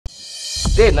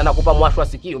Tena nakupa mwashwa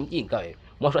sikio mjinga wewe.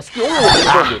 Mwashwa sikio huo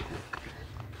kidogo.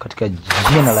 Katika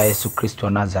jina la Yesu Kristo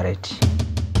wa Nazareti.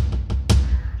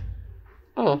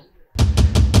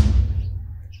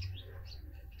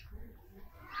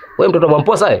 Wewe mtoto wa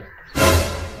Mposa wewe?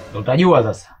 Utajua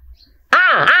sasa.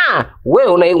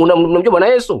 Wewe unamjua Bwana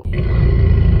Yesu?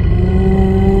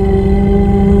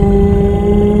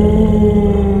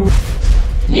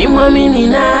 Nimuamini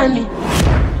nani?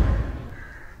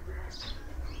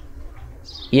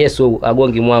 Yesu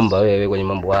agongi mwamba wewe kwenye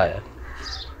mambo haya.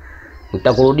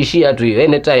 Nitakurudishia tu hiyo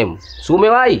anytime. Si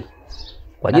umewahi?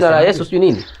 Kwa jina la Yesu sio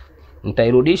nini?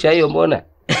 Nitairudisha hiyo mbona?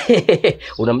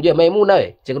 Unamjua Maimuna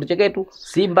wewe? Cheketu,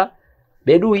 Simba,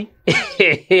 Bedui.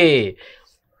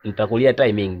 Nitakulia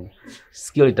timing.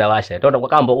 Sikio litawasha. Utaona kwa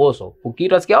kama mbogoso.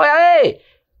 Ukiitwa sikia oya wewe.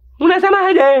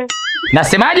 Unasemaje?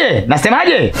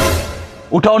 Nasemaje?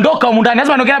 Utaondoka huko ndani.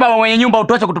 Lazima niongee na baba mwenye nyumba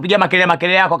utoache kutupigia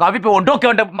makelele yako. Kama vipi uondoke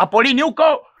uende mapolini huko?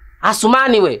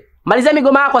 Asumani we. Malizia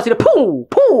migoma yako asile puu.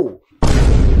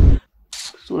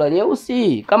 Sura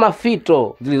nyeusi kama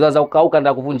fito zilizoanza kukauka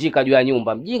ndio kuvunjika juu ya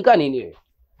nyumba. Mjinga nini wewe?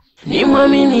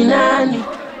 Nimuamini nani?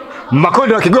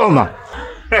 Makonde wa Kigoma.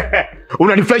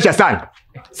 Unanifurahisha sana.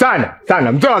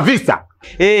 Sana. Mtoa visa.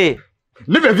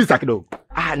 Nipe visa kidogo.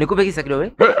 Nikupe kisa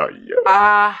kidogo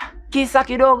kisa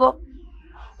kidogo.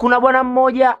 Kuna bwana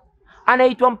mmoja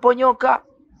anaitwa Mponyoka.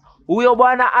 Huyo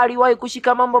bwana aliwahi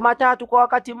kushika mambo matatu kwa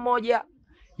wakati mmoja.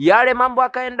 Yale mambo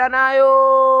akaenda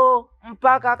nayo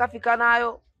mpaka akafika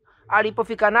nayo.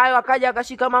 Alipofika nayo akaja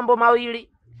akashika mambo mawili.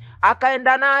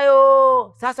 Akaenda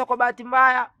nayo. Sasa kwa bahati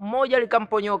mbaya mmoja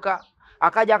likamponyoka.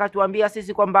 Akaja akatuambia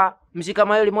sisi kwamba mshika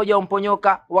mawili moja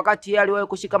umponyoka, wakati yeye aliwahi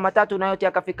kushika matatu na yote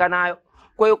akafika nayo.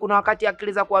 Kwa hiyo kuna wakati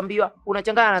akili za kuambiwa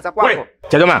unachanganya na za kwako.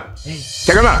 Chagama.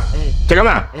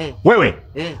 Wewe.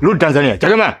 Rudi Tanzania.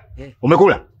 Chagama.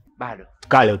 Umekula? Bado.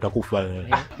 Kale utakufa wewe.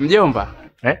 Mjomba.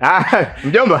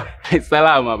 Mjomba.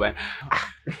 Salama bwana.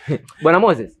 Bwana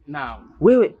Moses. Naam.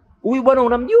 Wewe huyu bwana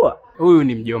unamjua? Huyu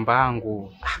ni mjomba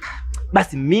wangu.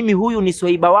 Basi mimi huyu ni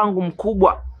swaiba wangu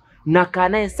mkubwa. Nakaa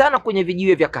naye sana kwenye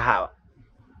vijiwe vya kahawa.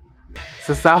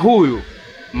 Sasa huyu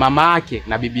mama yake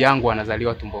na bibi yangu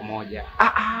wanazaliwa tumbo moja.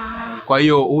 Kwa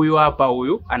hiyo huyu hapa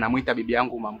anamuita bibi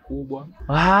yangu mama mkubwa.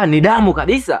 Ni damu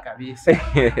kabisa.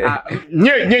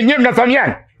 Nye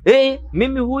mnafahamiana?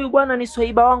 Mimi huyu bwana ni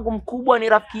swaiba wangu mkubwa, ni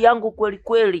rafiki yangu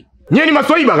kweli. Nye ni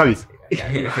maswaiba kabisa.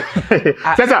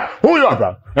 Sasa huyu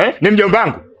hapa ni mjomba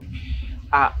wangu.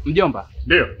 Mjomba.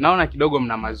 Ndio. Naona kidogo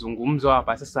mna mazungumzo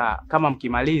hapa. Sasa kama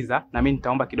mkimaliza na mimi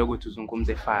nitaomba kidogo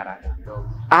tuzungumze faragha.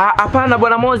 Hapana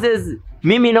bwana Moses.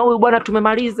 Mimi na huyu bwana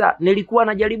tumemaliza. Nilikuwa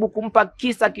najaribu kumpa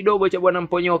kisa kidogo cha bwana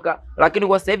Mponyoka, lakini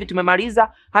kwa sasa hivi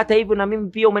tumemaliza. Hata hivyo na mimi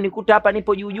pia umenikuta hapa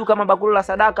nipo juu kama bakuli la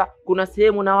sadaka. Kuna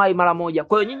sehemu na wai mara moja.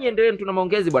 Kwa hiyo nyinyi endeleeni, tuna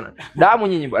maongezi bwana. Damu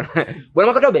nyinyi bwana.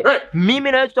 Bwana Mwakatobe,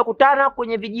 mimi na wewe tutakutana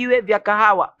kwenye vijiwe vya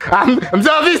kahawa.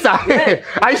 Mzaa visa.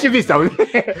 Aishi visa.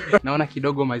 Naona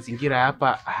kidogo mazingira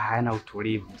hapa hayana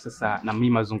utulivu. Sasa na mimi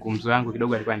mazungumzo yangu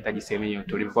kidogo alikuwa anahitaji sehemu yenye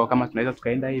utulivu. Kwa kama tunaweza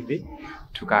tukaenda hivi,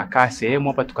 tukakaa sehemu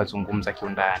hapa tukazungumza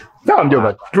kiundani. Sawa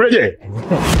mjomba, turejee.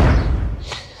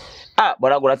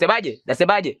 Bwanangu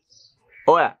nasemaje?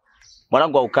 Oya,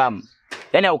 mwanangu aukamu.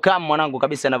 Yaani aukamu mwanangu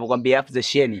kabisa ninavyokuambia afu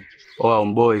zesheni. Oya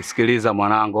mboy, sikiliza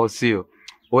mwanangu, au sio?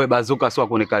 Wewe bazuka sio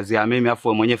kunikazia mimi afu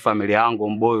wewe mwenyewe familia yangu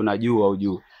mboy unajua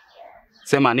ujue.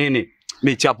 Sema nini?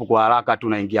 Mimi chapu kwa haraka tu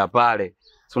naingia pale.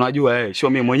 Si unajua show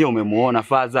mimi mwenyewe umemuona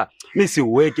faza. Mimi si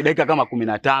uweki dakika kama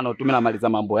 15 tu mimi namaliza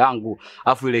mambo yangu.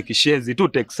 Afu ile kishenzi tu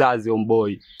Texas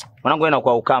mboy. Mwanangu wewe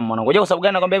unakuwa ukamu mwanangu. Unajua kwa sababu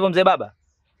gani nakwambia hivyo mzee baba?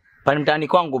 Pale mtaani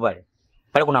kwangu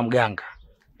pale kuna mganga.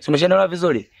 Si umeshaelewa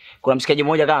vizuri? Kuna mshikaji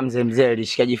mmoja kama mzee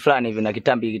alishikaji fulani hivi na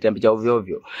kitambi cha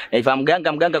ovyo. Na ifa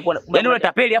mganga kwa yaani yule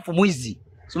tapeli afu mwizi.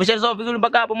 Umeshaelewa vizuri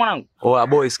mpaka hapo mwanangu? Oa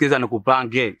boy, sikiza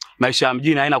nikupange. Maisha ya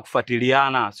mjini haina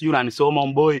kufuatiliana. Sijui unanisoma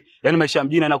boy. Yaani maisha ya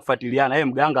mjini haina kufuatiliana.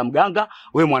 Mganga,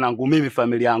 wewe mwanangu mimi,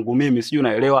 familia yangu mimi, sijui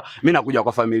unaelewa. Mimi nakuja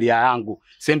kwa familia yangu.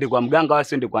 Sendi kwa mganga wala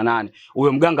sendi kwa nani.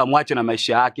 Huyo mganga muache na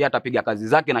maisha yake, hata piga kazi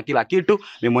zake na kila kitu.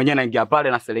 Mimi mwenyewe naingia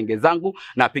pale na selenge zangu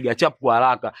na piga chapu kwa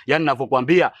haraka. Yaani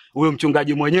ninavyokuambia, huyo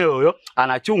mchungaji mwenyewe huyo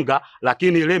anachunga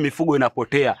lakini ile mifugo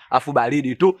inapotea. Afu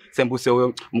baridi tu, sembuse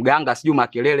huyo mganga sijui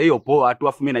makelele hiyo poa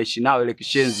tu. Mimi naishi nao ile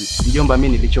kishenzi. Mjomba,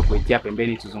 mimi nilichokuitia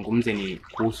pembeni tuzungumze ni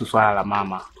kuhusu swala la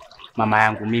mama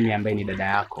yangu mimi ambaye ni dada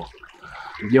yako.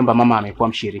 Mjomba, mama amekuwa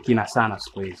mshirikina sana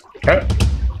siku hizi.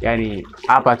 Yaani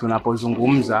hapa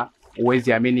tunapozungumza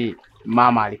uwezi amini,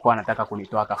 mama alikuwa anataka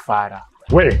kunitoa kafara.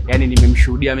 Yaani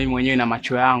nimemshuhudia mimi mwenyewe na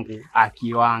macho yangu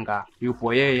akiwanga.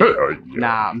 Yupo yeye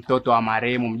na mtoto wa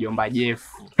marehemu mjomba Jeff.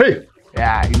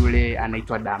 Yule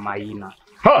anaitwa Damaina.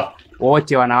 Ha!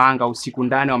 Wote wanawanga usiku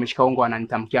ndani wameshika ungo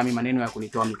wananitamkia mimi maneno ya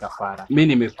kunitoa mikafara. Mimi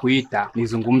nimekuita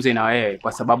nizungumze na wewe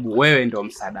kwa sababu wewe ndio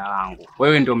msaada wangu.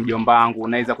 Wewe ndio mjomba wangu,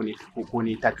 unaweza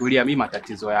kunitatulia mimi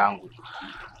matatizo yangu.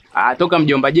 Toka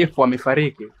mjomba Jeff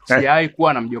amefariki, sijawahi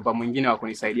kuwa na mjomba mwingine wa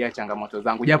kunisaidia changamoto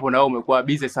zangu. Japo na wewe umekuwa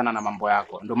busy sana na mambo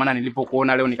yako. Ndio maana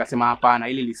nilipokuona leo nikasema hapana,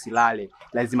 ili lisilale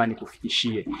lazima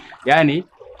nikufikishie. Yaani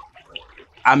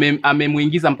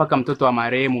amemuingiza mpaka mtoto wa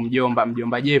marehemu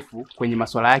mjomba Jefu kwenye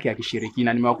masuala yake ya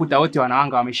kishirikina. Nimewakuta wote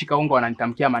wanawanga wameshika ungo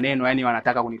wananitamkia maneno, yani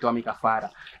wanataka kunitoa mikafara.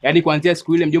 Yani kuanzia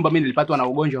siku ile mjomba mimi nilipatwa na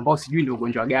ugonjwa ambao sijui ndio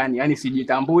ugonjwa gani. Yani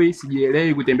sijitambui,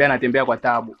 sijielewi, kutembea natembea kwa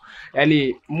tabu.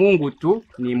 Yani Mungu tu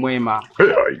ni mwema.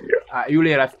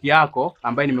 Yule rafiki yako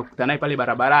ambaye nimekutana naye pale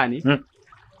barabarani,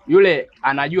 yule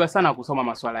anajua sana kusoma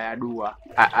masuala ya dua.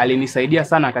 Alinisaidia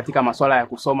sana katika masuala ya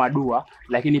kusoma dua,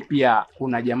 lakini pia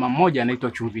kuna jamaa mmoja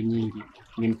anaitwa Chumvinyingi.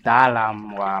 Ni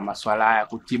mtaalamu wa masuala ya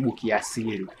kutibu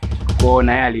kiasili. Kwa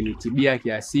naye alinitibia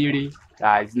kiasili.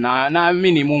 Na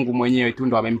mimi ni Mungu mwenyewe tu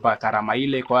ndo amempa karama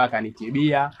ile, kwa hiyo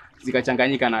akanitibia,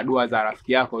 zikachanganyika na dua za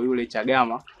rafiki yako yule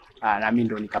Chagama. Na mimi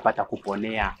ndo nikapata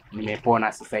kuponea,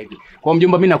 nimepona sasa hivi. Kwa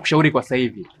mjomba mimi nakushauri kwa sasa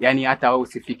hivi, yani hata wewe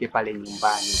usifike pale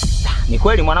nyumbani. Ni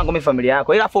kweli mwanangu, mimi familia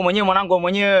yako. Ila afu mwenyewe mwanangu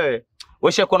mwenyewe,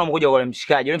 wewe kuona mkuja kwa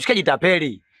mshikaji. Yule mshikaji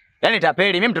tapeli. Yaani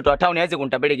tapeli, mimi mtoto wa town hawezi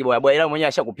kunitapeli kiboya boya, ila mwenyewe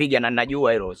ashakupiga na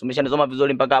ninajua hilo. Umeshanisoma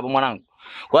vizuri mpaka hapo mwanangu.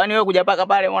 Kwa nini wewe kuja paka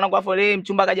pale mwanangu afu ile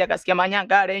mchumba kaja akasikia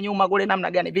manyanga ale nyuma kule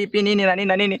namna gani vipi nini na nini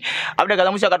na nini. Labda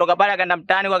kaza mwisho akatoka pale akaenda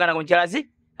mtaani kwa akaenda kunchelazi.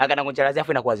 Akaenda kunchelazi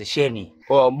afu inakuazisheni.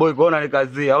 Boy kwaona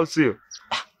nikazia au sio?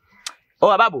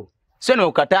 Babu, sio ni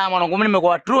ukataa mwanangu, mimi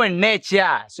nimekuwa true in nature.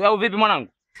 Sio au vipi mwanangu?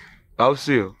 Au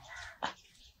sio?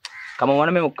 Kama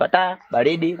mwanaume mkukataa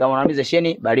baridi, kama mwanaume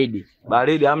zesheni baridi.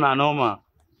 Baridi hamna noma.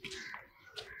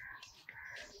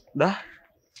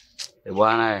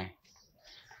 Bwana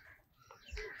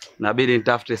nabidi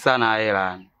nitafute sana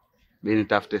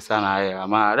hela.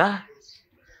 Mara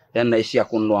yani naishia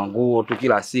kununua nguo tu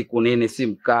kila siku nini, si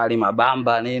mkali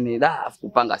mabamba nini,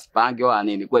 kupanga sipange wala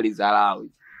nini, kweli dharau.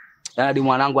 Yaani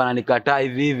mwanangu ananikataa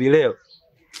hivi leo.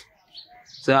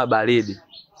 Sema baridi.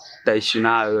 Taishi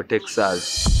nayo hiyo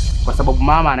Texas. Kwa sababu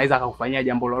mama anaweza akakufanyia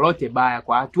jambo lolote baya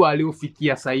kwa hatua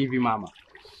aliyofikia sasa hivi mama.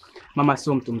 Mama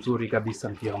sio mtu mzuri kabisa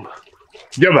mjomba.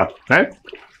 Mjomba,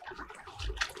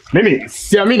 mimi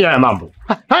siamini haya mambo.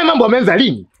 Haya mambo yameanza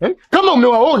lini? Kama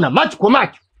umewaona macho kwa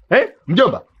macho.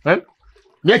 Mjomba,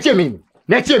 niachie mimi.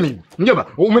 Mjomba,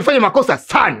 umefanya makosa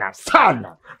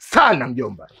sana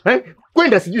mjomba.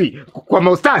 Kwenda sijui kwa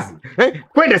maustazi,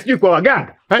 kwenda sijui kwa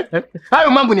waganga.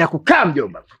 Hayo mambo ni ya kukaa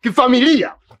mjomba.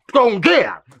 Kifamilia,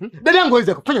 tukaongea. Dadangu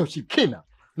anaweza kufanya ushirikina.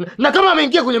 Na kama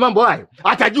ameingia kwenye mambo hayo,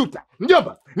 atajuta.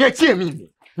 Mjomba, niachie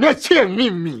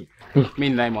mimi. Mimi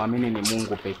ninayemuamini ni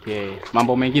Mungu pekee.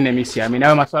 Mambo mengine mimi siamini.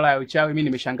 Hayo masuala ya uchawi mimi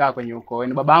nimeshangaa kwenye ukoo.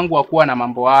 Ni babangu hakuwa na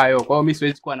mambo hayo. Kwa hiyo mimi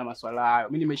siwezi kuwa na masuala hayo.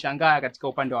 Mimi nimeshangaa katika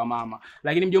upande wa mama.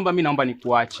 Lakini mjomba mimi naomba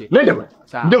nikuache. Nenda bwana.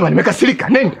 Mjomba nimekasirika,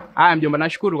 nenda. Haya mjomba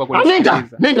nashukuru kwa kunisikiliza.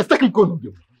 Nenda sitaki mkono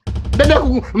mjomba. Dada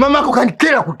mamako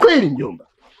kanikera kwa kweli mjomba.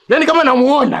 Yaani kama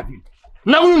namuona vile.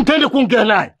 Na huyu mtaenda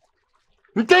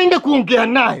kuongea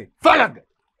naye. Faraga.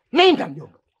 Nenda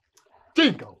mjomba.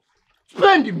 Tinga.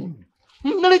 Spendi mimi.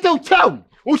 Naleta uchawi,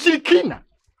 ushirikina.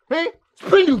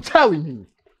 Spendi uchawi mimi.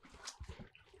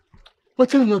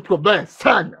 Wachawi ni watu wabaya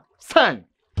sana.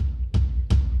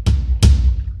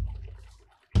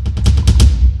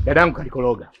 Dadangu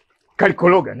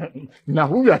kalikologa na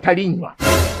huyu atalinywa.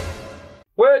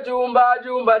 We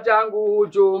chumba changu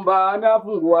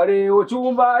nafungua leo,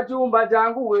 chumba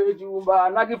changu we chumba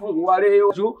nakifungua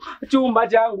leo, chumba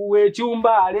changu we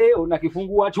chumba leo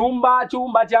nakifungua,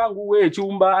 chumba changu we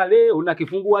chumba leo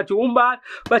nakifungua, chumba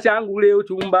changu leo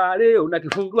chumba leo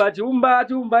nakifungua, chumba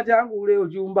changu leo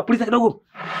chumba. Puliza kidogo,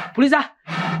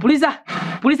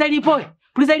 puliza ilipoe,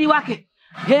 puliza iliwake,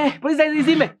 puliza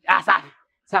ilizime. Safi.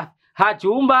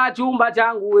 Chumba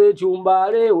changu we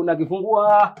chumba leo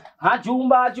nakifungua.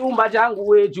 Chumba changu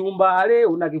we chumba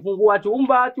leo nakifungua,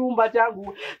 chumba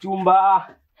changu we chumba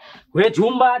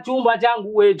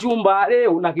changu we chumba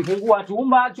leo nakifungua,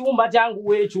 chumba changu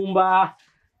we chumba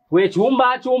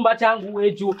changu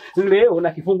we leo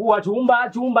nakifungua, chumba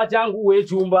changu we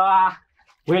chumba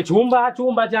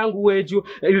changu we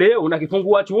leo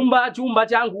nakifungua, chumba changu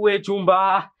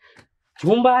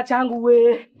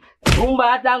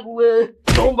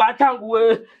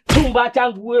we chumba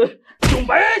changu we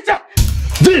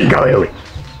Jinga wewe.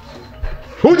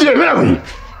 Ujielewi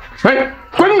wewe.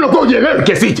 Kwani unakuwa ujielewi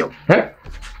kiasi hicho?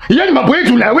 Yaani mambo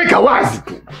yetu unaweka wazi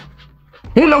tu.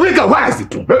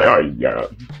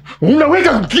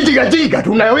 Unaweka kijinga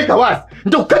tu unaweka wazi.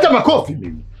 Ndio kukata makofi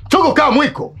mimi. Choko kama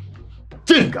mwiko.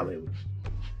 Jinga wewe.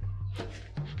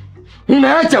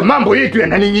 Unaacha mambo yetu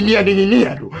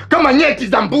yananing'inia tu kama nyeti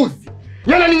za mbuzi.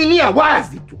 Yananing'inia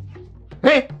wazi tu.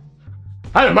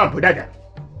 Haya mambo dada.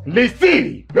 Ni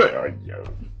siri.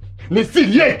 Ni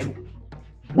siri yetu.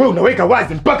 Wewe unaweka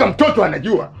wazi mpaka mtoto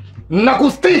anajua. Na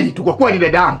kustiri tu kwa kuwa ni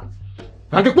dada yangu.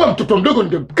 Angekuwa mtoto mdogo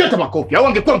ningemkata makofi, au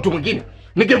angekuwa mtu mwingine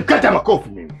ningemkata makofi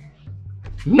mimi.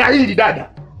 Na hili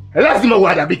dada, lazima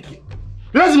uadabike.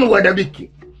 Lazima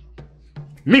uadabike.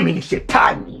 Mimi ni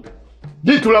shetani.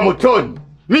 Jitu la motoni.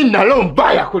 Mimi nina roho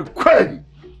mbaya kweli.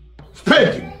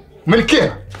 Spendi.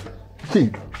 Umenikia?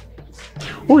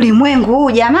 Ulimwengu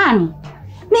huu jamani.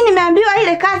 Mimi nimeambiwa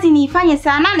ile kazi niifanye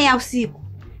saa 8 ya usiku.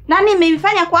 Na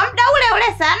nimeifanya kwa muda ule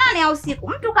ule saa 8 ya usiku.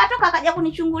 Mtu katoka akaja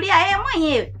kunichungulia yeye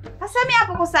mwenyewe. Sasa mimi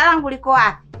hapo kosa langu liko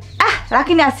wapi?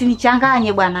 Lakini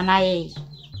asinichanganye bwana na yeye.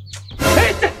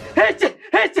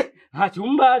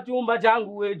 Chumba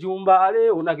changu we chumba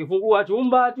leo unakifungua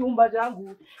chumba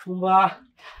changu.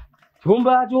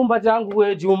 Chumba changu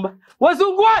we chumba.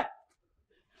 Wazungu we!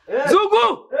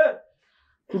 Zungu!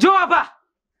 Njoo hapa.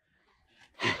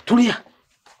 Tulia.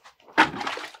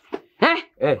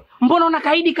 Mbona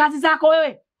unakaidi kazi zako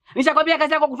wewe? Nishakwambia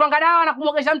kazi yako kutwanga dawa na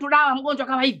kumwogesha mtu dawa mgonjwa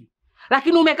kama hivi.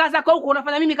 Lakini umekaza kwa huko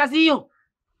unafanya mimi kazi hiyo.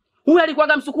 Huyu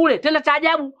alikuwaga msukule, tena cha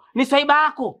ajabu ni swaiba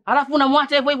yako. Alafu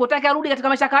unamwacha hivyo hivyo, utaki arudi katika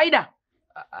maisha kawaida?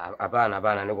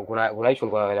 Hapana, niko kuna issue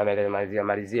nilikuwa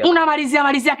namalizia.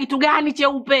 Unamalizia kitu gani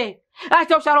cheupe?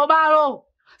 Acha usharobalo.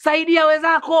 Saidia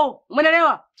wenzako.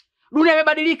 Umeelewa? Dunia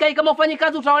imebadilika hii, kama ufanyi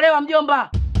kazi utaolewa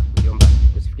mjomba. Mjomba,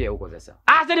 usifikie huko sasa.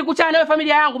 Acha nikuchane wewe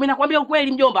familia yangu, mimi nakwambia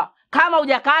ukweli mjomba. Kama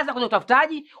hujakaza kwenye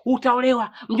utafutaji,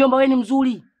 utaolewa. Mjomba wewe ni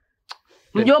mzuri.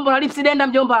 Mjomba na lipsi denda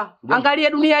mjomba. Angalia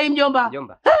dunia hii mjomba.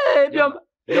 Mjomba.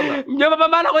 Mjomba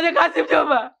pambana kwenye kazi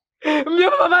mjomba.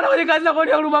 Mjomba pambana kwenye kazi na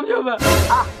kuonea huruma mjomba.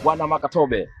 Bwana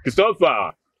Mwakatobe.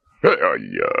 Kisofa.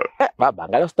 Baba,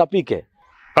 angalia usitapike.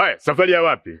 Haya, safari ya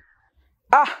wapi?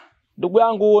 Ndugu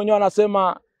yangu wenyewe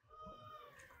anasema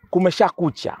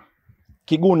kumeshakucha.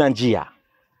 Kiguna njia.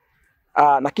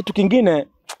 Na kitu kingine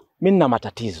mimi nina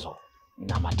matatizo.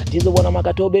 Bwana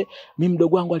Mwakatobe, mimi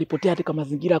mdogo wangu alipotea katika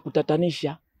mazingira ya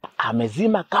kutatanisha.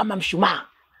 Amezima kama mshumaa.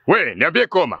 We, niambie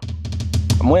koma.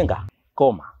 Mwenga,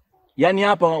 koma. Yaani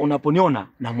hapa unaponiona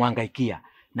na muhangaikia.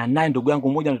 Na naye ndugu yangu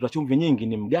mmoja anaitwa Chumvinyingi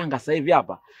ni mganga sasa hivi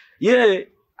hapa. Yeye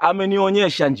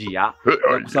amenionyesha njia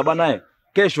kwa sababu naye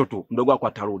kesho tu mdogo wako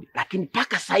atarudi. Lakini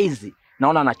paka saizi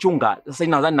naona anachunga. Sasa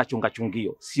nadhani nachunga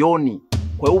chungio. Sioni.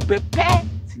 Kweupe pe.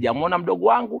 Sijamuona mdogo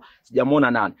wangu,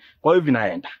 sijamuona nani. Kwa hiyo hivi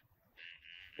naenda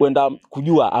kwenda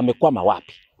kujua amekwama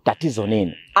wapi. Tatizo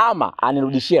nini? Ama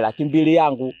anirudishie 200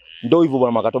 yangu. Ndio hivyo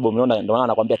bwana Mwakatobe, umeona, ndio maana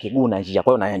nakwambia kiguna njia.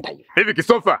 Kwa hiyo naenda hivi. Hivi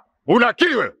Kisofa, una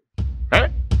akili wewe?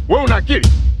 Wewe una akili?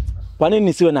 Kwa nini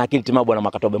nisiwe na akili timamu bwana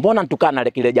Mwakatobe? Mbona nitukana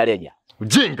kileja?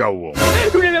 Ujinga huo.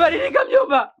 Dunia imebadilika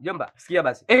mjomba. Mjomba, sikia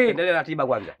basi. Endelea na tiba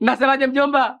kwanza. Nasemaje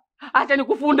mjomba? Acha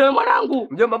nikufunde wewe mwanangu.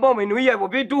 Mjomba, mbona umeniuia hivyo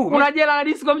vitu? Kuna jela na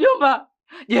disco mjomba.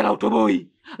 Jela utoboi.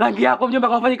 Rangi yako mjomba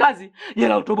kama fanyi kazi,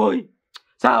 jela utoboi.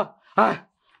 Sawa?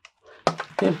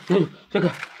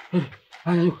 Cheka.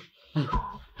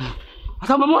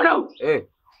 Sasa umeona huyu?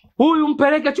 Huyu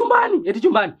mpeleke chumbani, eti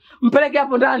chumbani. Mpeleke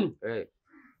hapo ndani.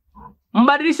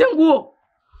 Mbadilishe nguo.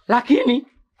 Lakini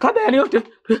kabla ya yote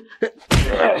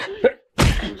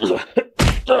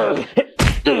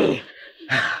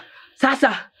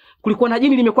sasa kulikuwa na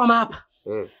jini limekwama hapa.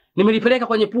 Nimelipeleka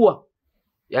kwenye pua.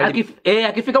 Yaani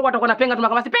akifika huko atakuwa anapenga tu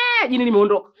kama jini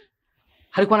limeondoka.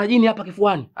 Alikuwa na jini hapa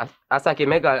kifuani. Sasa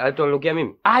kimeka alitolukia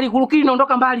mimi. Alikurukiri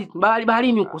naondoka mbali,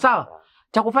 baharini huko, sawa?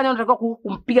 Cha kufanya unatakiwa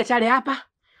kumpiga chale hapa.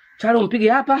 Chale umpige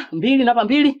hapa 2 na hapa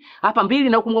 2, hapa 2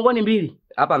 na huko mgongoni 2.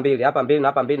 Hapa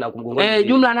 2 na huko mgongoni 2.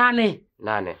 Jumla 8.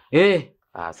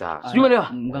 8. Sawa. Sijui umeelewa?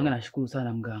 Mganga nashukuru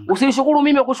sana mganga. Usinishukuru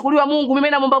mimi, kushukuriwa Mungu. Mimi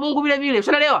naomba Mungu vile vile.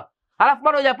 Unaelewa? Alafu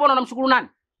bado hujapona unamshukuru nani?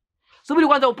 Subiri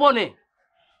kwanza upone.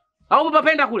 Au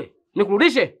mpapenda kule?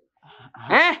 Nikurudishe?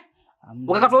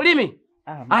 Ukakata ulimi?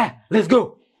 Haya, let's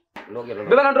go.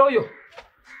 Beba na ndoo hiyo.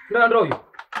 Beba ndoo hiyo.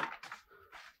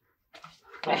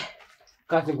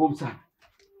 Kazi ngumu sana.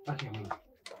 Acha Mungu.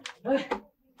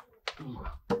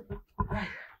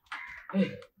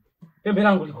 Pembe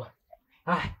langu liko.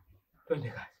 Haya, twende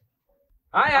kazi.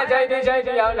 Haya,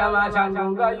 jaide ya ulama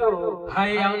changunga yo.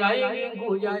 Haya, unaini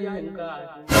nguja yenga.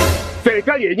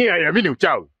 Serikali yenyewe haiamini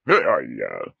uchawi.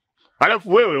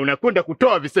 Alafu wewe unakwenda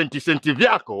kutoa visenti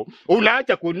vyako,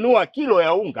 unaacha kununua kilo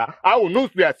ya unga au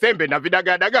nusu ya sembe na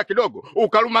vidagadaga kidogo,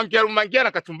 ukarumangia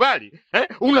na kachumbari,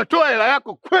 unatoa hela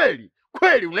yako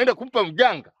kweli unaenda kumpa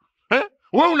mganga.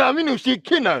 Wewe unaamini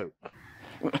ushirikina wewe?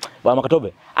 Bwana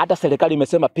Mwakatobe, hata serikali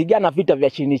imesema pigana vita vya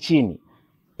chini.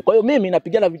 Kwa hiyo mimi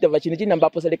napigana vita vya chini chini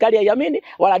ambapo serikali haiamini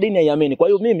wala dini haiamini. Kwa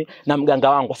hiyo mimi na mganga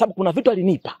wangu kwa sababu kuna vitu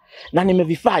alinipa na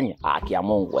nimevifanya. Kia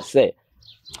Mungu wase.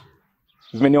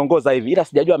 Vimeniongoza hivi ila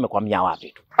sijajua amekwamia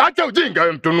wapi tu. Acha ujinga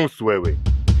wewe mtunusu wewe.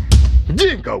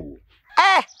 Ujinga huo.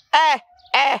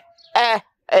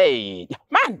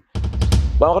 Man.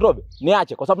 Bwana Mwakatobe,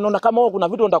 niache kwa sababu naona kama wewe kuna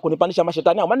vitu unataka kunipandisha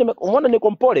mashetani yao. Maana umeona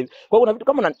niko mpole. Kwa hiyo kuna vitu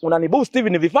kama unaniboost hivi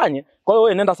nivifanye. Kwa hiyo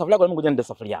wewe nenda safari yako na mimi ngoja niende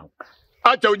safari yangu.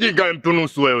 Acha ujinga wewe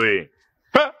mtunusu wewe.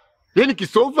 Yaani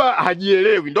kisofa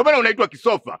hajielewi. Ndio maana unaitwa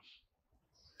kisofa.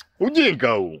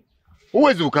 Ujinga huu.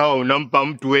 Uwezi ukawa unampa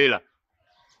mtu hela.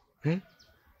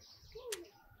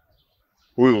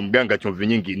 Huyu mganga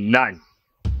Chumvinyingi nani?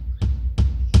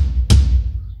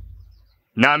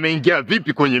 Na ameingia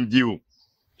vipi kwenye mji huu?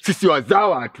 Sisi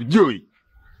wazawa hatujui.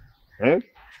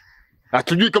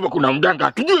 Hatujui kama kuna mganga,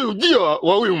 hatujui ujio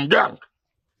wa huyu mganga.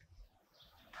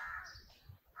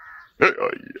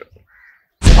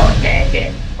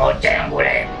 Ocheche,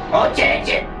 ochengule,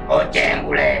 ocheche,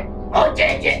 ochengule,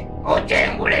 ocheche,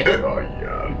 ochengule.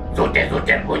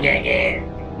 Zute mpunyenye,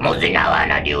 muzina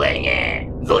wana diwenye.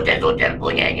 Zute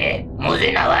mpunyenye,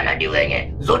 muzina wana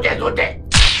diwenye. Zute.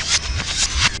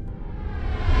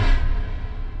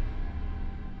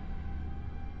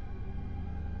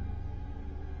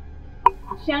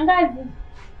 Shangazi.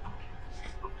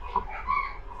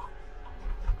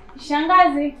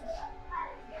 Shangazi.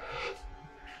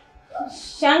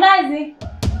 Shangazi.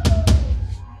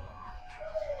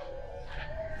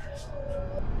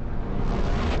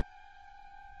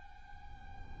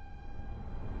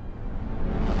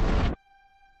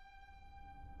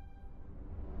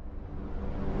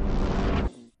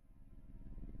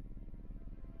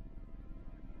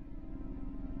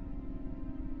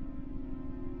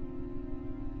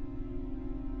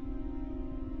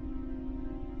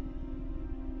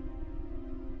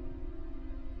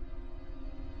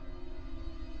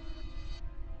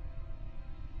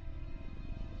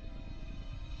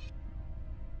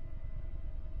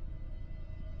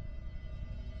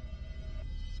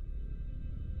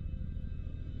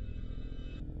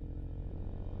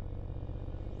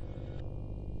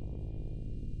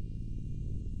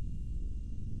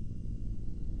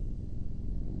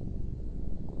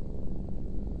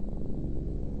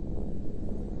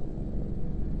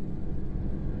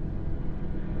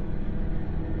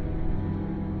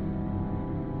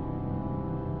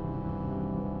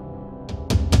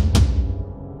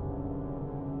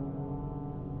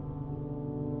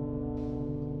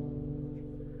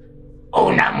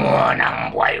 Unamuona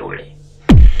mbwa yule?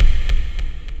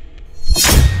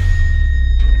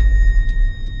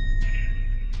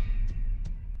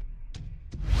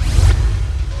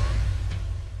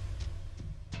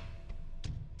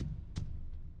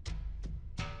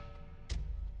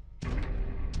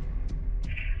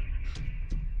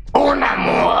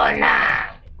 Unamuona?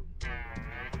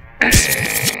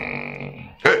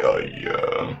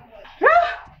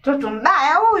 Mtoto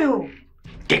mbaya huyu.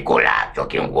 Kikulacho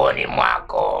kinguoni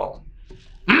mwako.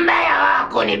 Mbaya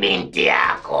wako ni binti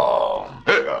yako.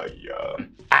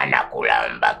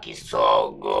 Anakulamba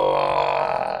kisogo.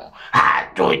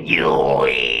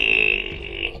 Hatujui.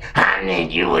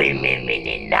 Hanijui mimi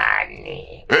ni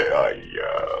nani.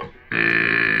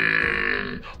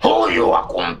 Huyu wa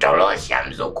kumtorosha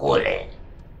mzukule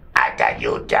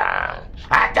atajuta.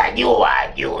 Atajua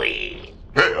ajui.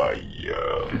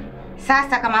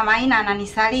 Sasa kama Maina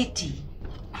ananisaliti,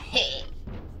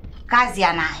 kazi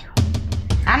anayo.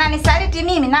 Ananisaliti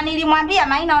mimi na nilimwambia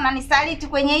Maina unanisaliti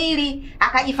kwenye hili,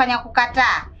 akajifanya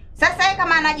kukataa. Sasa yeye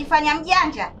kama anajifanya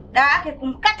mjanja, dawa yake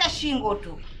kumkata shingo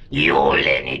tu.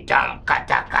 Yule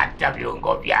nitamkatakata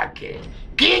viungo vyake.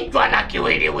 Kichwa na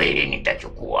kiwiliwili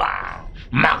nitachukua.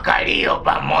 Makalio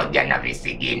pamoja na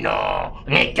visigino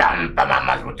nitampa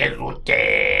mama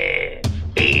Zute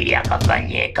ili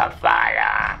akafanyie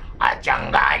kafara,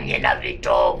 achanganye na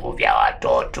vitovu vya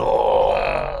watoto.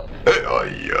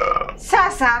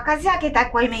 Sasa kazi yake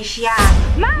itakuwa imeishia.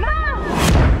 Mama!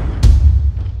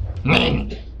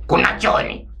 Nini? Kuna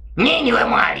choni? Nini we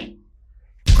mwali?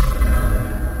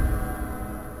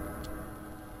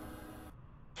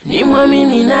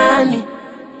 Nimuamini nani?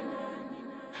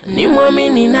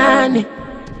 Nimuamini nani?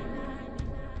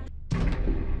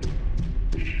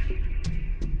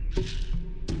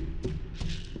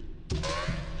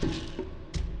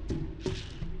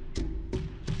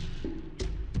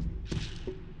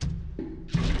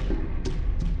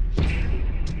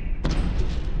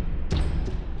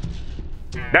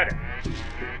 Dada.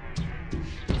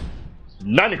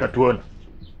 Nani katuona?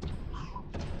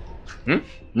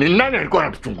 Ni nani alikuwa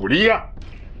anatuchungulia?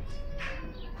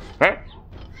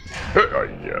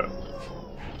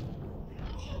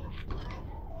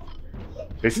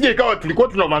 Sije ikawa tulikuwa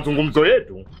tuna mazungumzo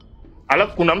yetu,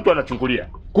 alafu kuna mtu anachungulia.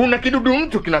 Kuna kidudu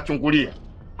mtu kinachungulia.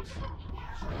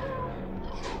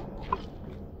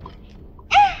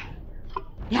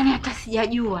 Yaani hata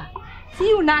sijajua. Si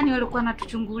nani walikuwa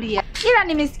anatuchungulia. Ila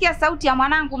nimesikia sauti ya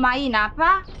mwanangu Maina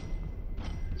hapa.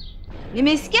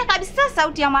 Nimesikia kabisa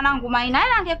sauti ya mwanangu Maina.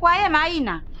 Ila angekuwa yeye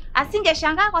Maina,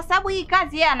 asingeshangaa kwa sababu hii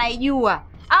kazi yeye anaijua.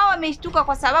 Au ameshtuka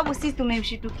kwa sababu sisi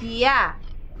tumemshitukia.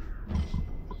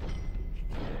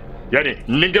 Yaani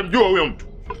ningemjua huyo mtu,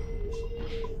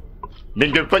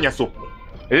 ningemfanya supu.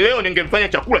 Leo ningemfanya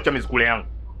chakula cha mizukule yangu.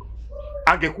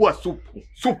 Angekuwa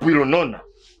supu ilonona.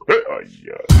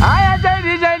 Haya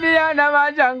zaidi yana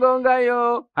machangonga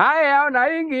yo. Haya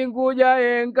ona ingi nguja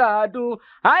enkatu.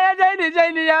 Haya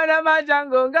zaidi yana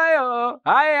machangonga yo.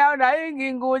 Haya ona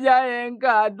ingi nguja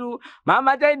enkatu.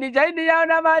 Mama zaidi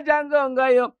yana machangonga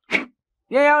yo.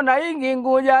 Yeye ona ingi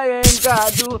nguja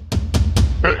enkatu.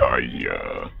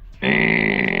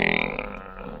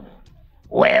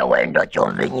 Wewe ndo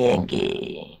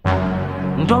Chumvinyingi.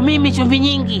 Ndo mimi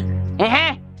Chumvinyingi.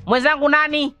 Mwenzangu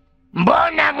nani?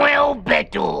 Mbona mweupe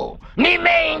tu?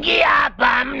 Nimeingia hapa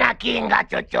hamna kinga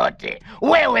chochote.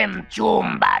 Wewe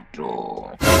mchumba tu.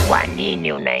 Kwa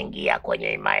nini unaingia kwenye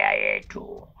himaya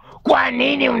yetu? Kwa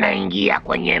nini unaingia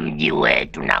kwenye mji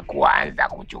wetu na kuanza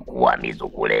kuchukua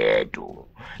mizukule yetu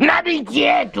na binti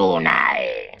yetu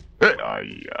naye?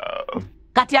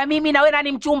 Kati ya mimi na wewe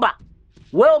nani mchumba?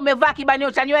 Wewe umevaa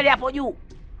kibanio cha nywele hapo juu,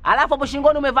 alafu hapo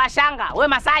shingoni umevaa shanga. Wewe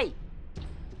Masai,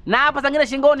 na hapa zingine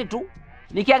shingoni tu,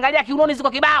 nikiangalia kiunoni ziko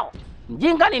kibao.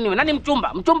 Mjinga nini wewe? Nani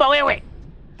mchumba? Mchumba wewe.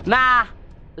 Na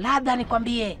labda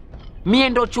nikwambie, mie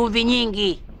ndo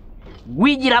Chumvinyingi,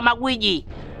 gwiji la magwiji,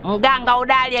 mganga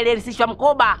hodari aliyerisishwa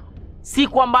mkoba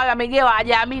siku ambayo amegewa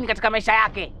hajaamini katika maisha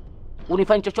yake.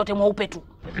 Unifanye chochote mweupe tu.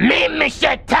 Mimi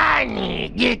shetani,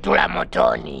 jitu la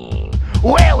motoni.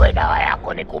 Wewe dawa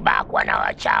yako ni kubakwa na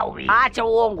wachawi. Acha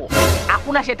uongo.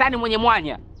 Hakuna shetani mwenye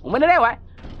mwanya. Umeelewa?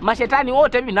 Mashetani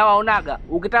wote mimi nawaonaga.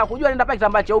 Ukitaka kujua nenda pale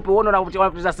kitambaa cheupe uone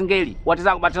wanacheza singeli,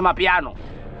 watazama piano.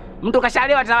 Mtu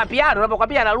kashalewa atazama piano,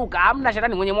 unapokwambia anaruka. Hamna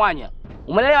shetani mwenye mwanya.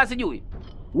 Umeelewa sijui?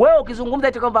 Wewe ukizungumza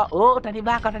eti kwamba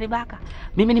utanibaka.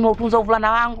 Mimi nimeutunza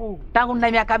uvulana wangu tangu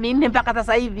nina miaka 4 mpaka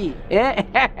sasa hivi.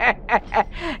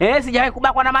 Sijawahi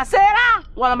kubakwa na masera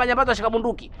wala manyambazo shika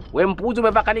bunduki. Wewe mpuuzi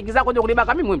umepaka niki zako nje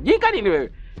kunibaka mimi, mjinga nini wewe?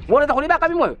 Wewe unataka kunibaka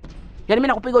mimi wewe? Yaani mimi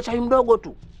nakupiga uchawi mdogo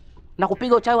tu.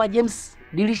 Nakupiga uchawi wa James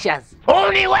Delicious.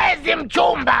 Uniwezi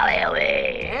mchumba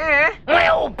wewe.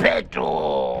 Mweupe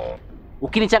tu.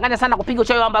 Ukinichanganya sana kupiga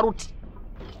uchawi wa Mbaruti.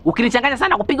 Ukinichanganya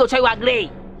sana kupiga uchawi wa Grey.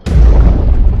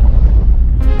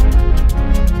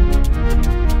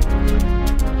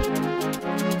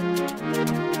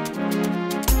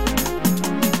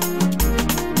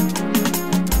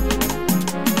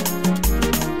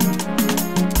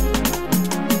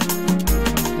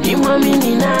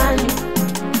 Nimuamini nani?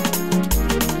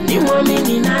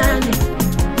 Nimuamini nani?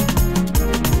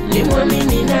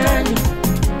 Nimuamini nani?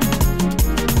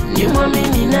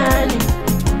 Nimuamini nani?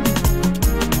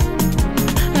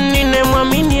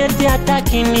 Ninemwamini eti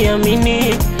hataki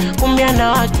niamini, kumbe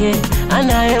ana wake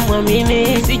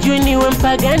anayemwamini. Sijui niwe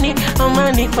mpagani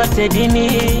ama nifuate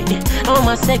dini au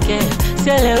maseke,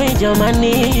 sielewi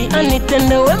jamani.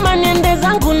 Anitende wema niende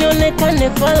zangu nionekane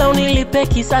fala, unilipe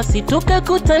kisasi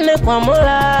tukakutane kwa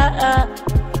Mola.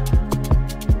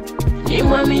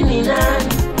 Nimuamini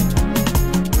nani?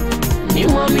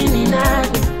 Nimuamini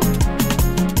nani?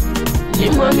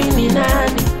 Nimuamini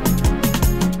nani?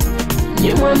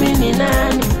 Nimuamini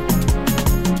nani?